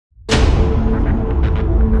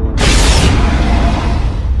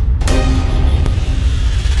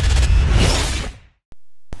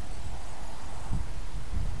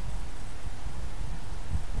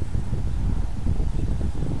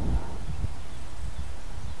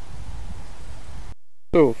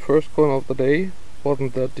So, first coin of the day,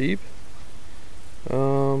 wasn't that deep.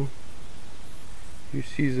 You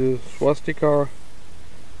see the swastika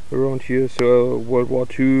around here, so World War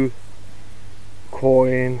II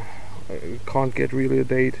coin. I can't get really a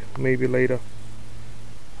date, maybe later.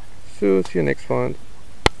 So, see you next find.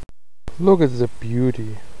 Look at the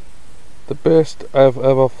beauty. The best I've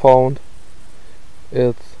ever found.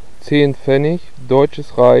 It's 10 Pfennig,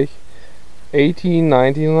 Deutsches Reich,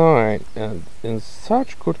 1899, and in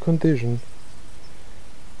such good condition.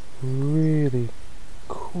 Really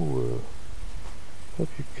cool. Hope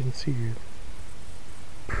you can see it.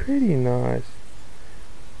 Pretty nice.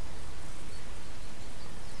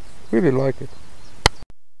 Really like it.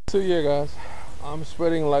 So yeah guys, I'm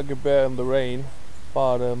sweating like a bear in the rain,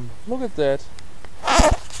 but look at that.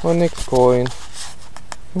 My next coin.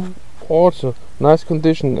 Also nice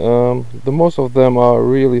condition. The most of them are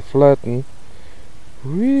really flattened.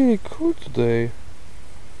 Really cool today,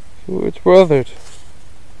 so it's worth it.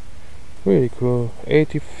 Really cool.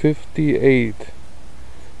 8058,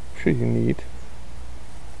 pretty neat.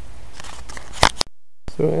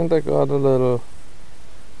 So, and I got a little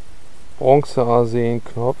Bronze Arsen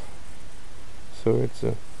Knopf, so it's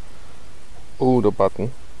a older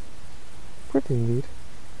button, pretty neat.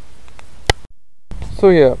 So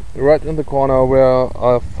yeah, right in the corner where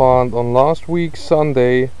I found on last week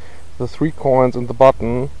Sunday the 3 coins and the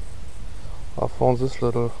button, I found this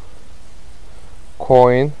little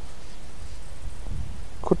coin.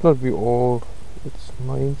 Could not be old. It's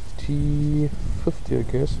 1950, I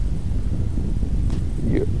guess.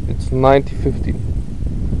 Yeah, it's 1950,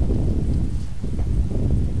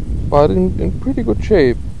 but in pretty good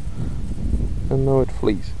shape. And now it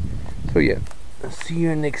flees. So yeah, see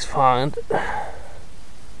you next find.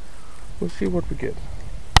 We'll see what we get.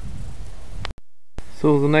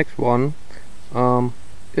 So the next one,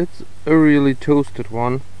 it's a really toasted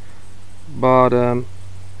one, but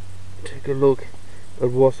take a look.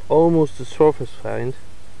 It was almost a surface find.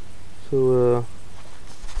 So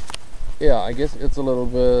yeah, I guess it's a little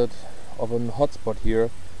bit of a hotspot here,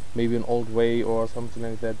 maybe an old way or something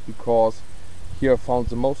like that, because here I found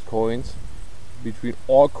the most coins between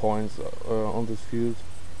all coins on this field.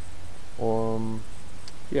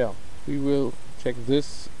 Yeah, we will check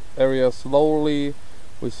this area slowly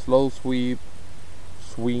with slow sweep,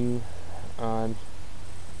 swing and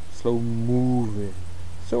slow moving.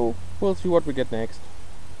 So we'll see what we get next.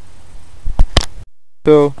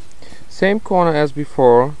 So same corner as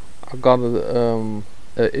before. I got a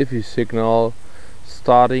iffy signal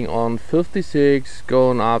starting on 56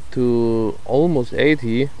 going up to almost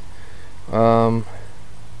 80. And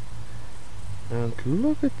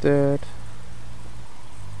look at that.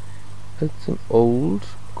 It's an old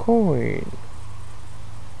coin.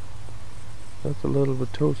 That's a little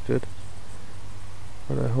bit toasted,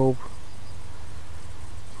 but I hope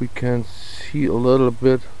we can see a little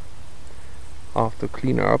bit after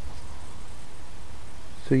cleanup.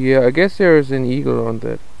 So yeah, I guess there is an eagle on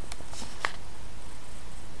that.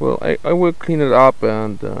 Well, I will clean it up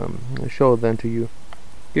and show it then to you.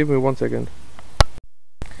 Give me 1 second.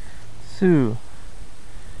 So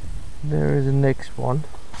there is the next one.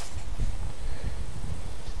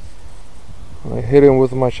 I hit him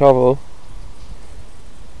with my shovel.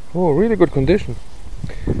 Oh, really good condition.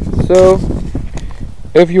 So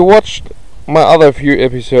if you watched my other few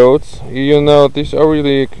episodes, you know these are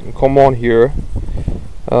really common here.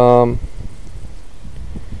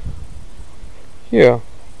 Yeah,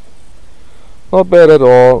 not bad at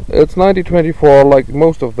all. It's 9024 like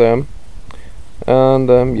most of them,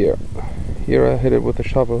 and yeah, here I hit it with a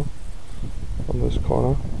shovel on this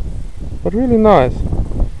corner, but really nice.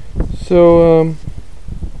 So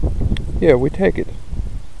yeah, we take it.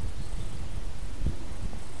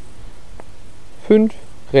 5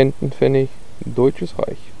 Rentenpfennig, Deutsches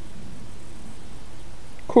Reich.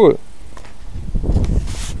 Cool.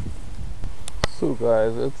 So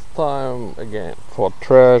guys, it's time again for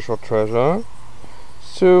trash or treasure.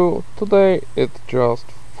 So today it's just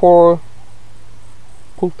 4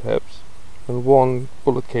 pull tabs and 1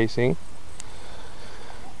 bullet casing.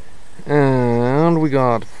 And we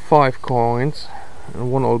got 5 coins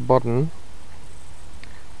and 1 old button.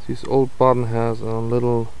 This old button has a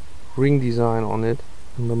little ring design on it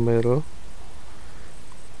in the middle.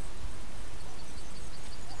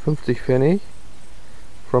 50 Pfennig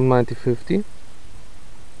from 1950.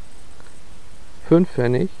 5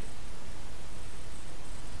 Pfennig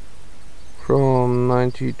from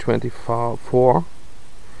 1924,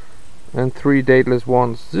 and 3 dateless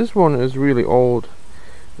ones. This one is really old.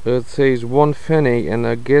 It says 1 Pfennig, and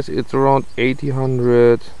I guess it's around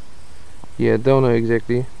 1800. Yeah, don't know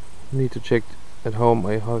exactly. Need to check at home.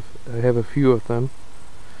 I have a few of them.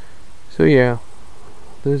 So yeah,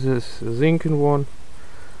 this is a zinc one,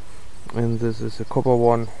 and this is a copper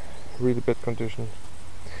one, really bad condition.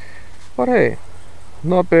 But hey,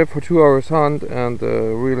 not bad for 2 hours hunt and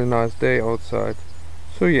a really nice day outside.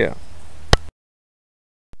 So yeah.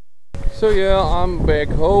 So yeah, I'm back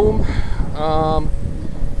home.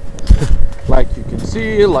 Like you can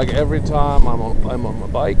see, like every time I'm on my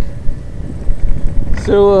bike.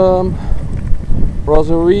 So was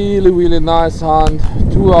a really nice hunt.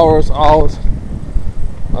 2 hours out.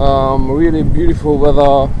 Really beautiful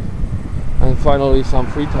weather, and finally some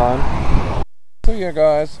free time. So yeah,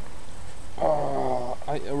 guys,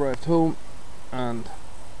 I arrived home and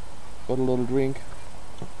got a little drink.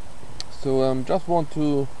 So just want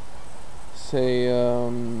to say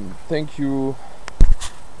thank you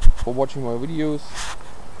for watching my videos,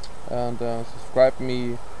 and subscribe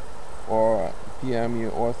me or DM me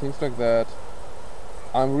or things like that.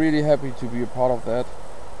 I'm really happy to be a part of that.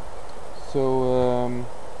 So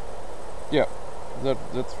yeah,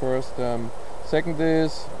 that's first. Second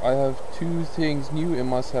is I have two things new in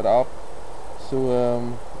my setup. So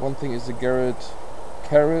one thing is the garett,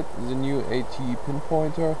 the new AT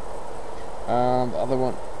pinpointer, and the other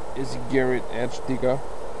one is a garett edge digger,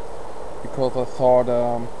 because I thought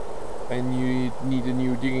I need a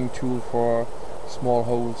new digging tool for small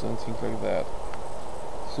holes and things like that.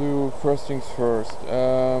 So first things first,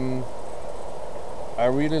 I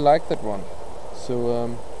really like that one.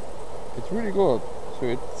 So it's really good. So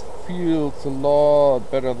it feels a lot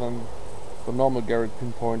better than the normal garett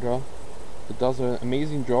pinpointer. It does an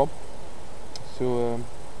amazing job. So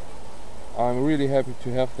I'm really happy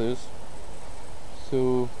to have this.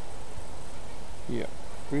 So yeah,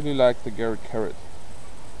 really like the garett.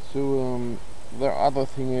 So the other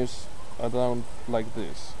thing is I don't like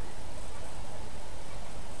this.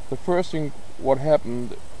 The first thing what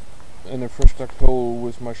happened in the first dug hole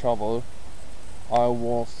with my shovel, I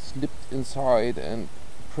was slipped inside and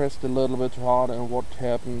pressed a little bit hard, and what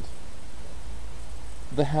happened?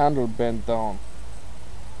 The handle bent down.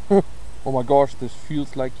 Oh my gosh, this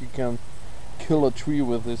feels like you can kill a tree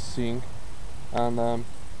with this thing, and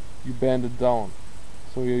you bend it down.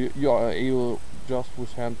 So you are able, just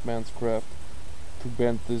with handman's craft, to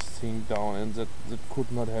bend this thing down, and that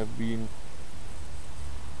could not have been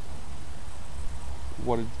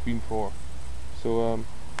what it's been for. So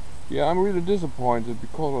yeah, I'm really disappointed,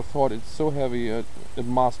 because I thought it's so heavy, it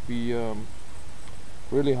must be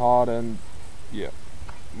really hard, and yeah,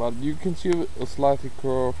 but you can see a slightly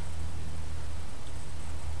curve.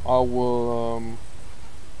 I will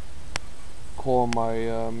call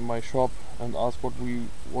my shop and ask what we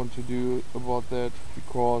want to do about that,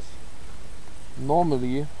 because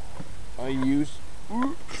normally I use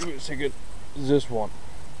wait a second, this one.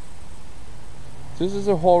 This is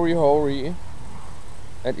a hori,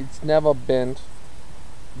 and it's never bent.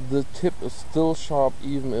 The tip is still sharp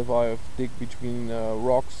even if I dig between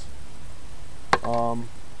rocks.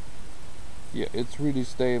 Yeah, it's really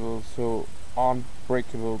stable, so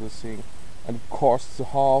unbreakable, this thing, and it costs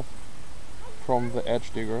half from the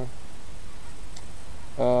edge digger.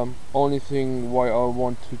 Only thing why I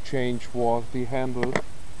want to change was the handle,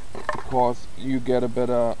 because you get a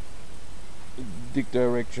better dig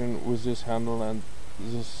direction with this handle and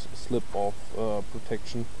this slip off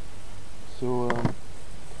protection. So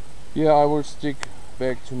yeah, I will stick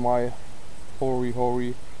back to my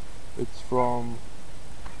hori. It's from,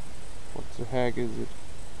 what the heck is it,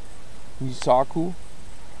 Nisaku.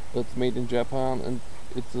 It's made in Japan, and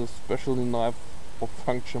it's a specialty knife for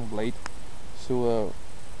function blade. So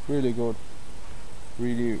really good,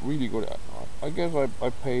 really good. I guess I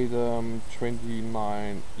paid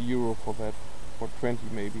 29 euro for that, or 20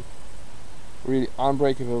 maybe. Really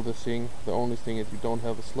unbreakable, this thing. The only thing is you don't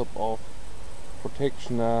have a slip off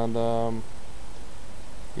protection, and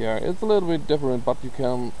yeah, it's a little bit different, but you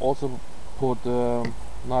can also put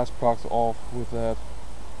nice plugs off with that.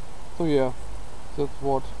 So yeah, that's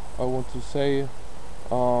what I want to say.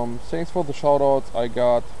 Thanks for the shoutouts I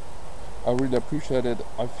got. I really appreciate it.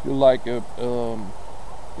 I feel like a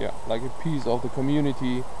yeah, like a piece of the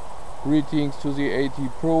community. Greetings to the AT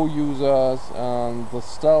Pro users and the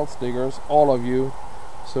stealth diggers, all of you.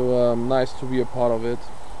 So nice to be a part of it.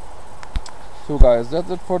 So guys, that's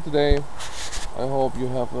it for today. I hope you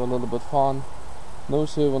have a little bit fun. No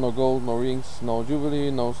silver, no gold, no rings, no jubilee,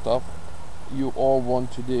 no stuff you all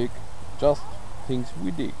want to dig, just things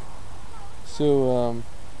we dig. So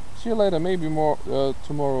see you later. Maybe more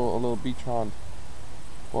tomorrow, a little beach hunt,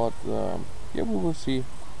 but yeah, we will see.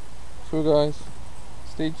 So guys,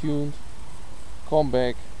 stay tuned, come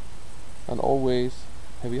back, and always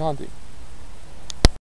happy hunting.